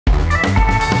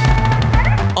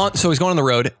So he's going on the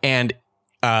road and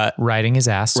riding his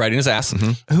ass.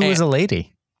 Mm-hmm. Who is a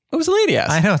lady? It was a lady ass.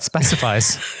 I know it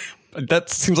specifies. That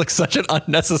seems like such an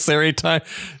unnecessary time.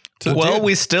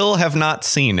 We still have not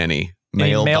seen any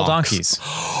male donkeys.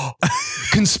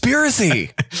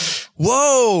 Conspiracy.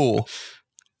 Whoa.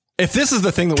 If this is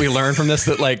the thing that we learn from this,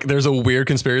 that like there's a weird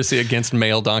conspiracy against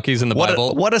male donkeys in the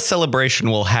Bible. What a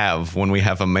celebration we'll have when we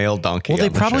have a male donkey. Well, they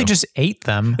probably just ate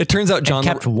them. It turns out John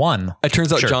kept one. It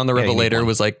turns out John the Revelator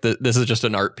was like, this is just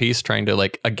an art piece trying to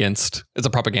like it's a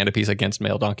propaganda piece against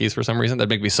male donkeys for some reason. That'd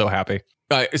make me so happy.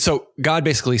 So God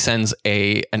basically sends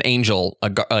an angel,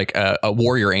 a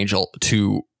warrior angel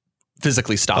to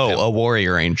physically stop him. A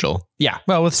warrior angel. Yeah.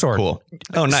 Well, with sword. Cool.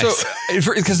 Oh, nice.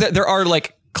 Because there are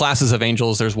like classes of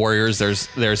angels, there's warriors,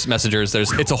 there's messengers,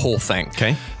 it's a whole thing.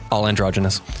 Okay. All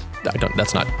androgynous.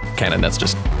 That's not canon, that's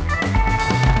just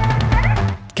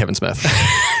Kevin Smith.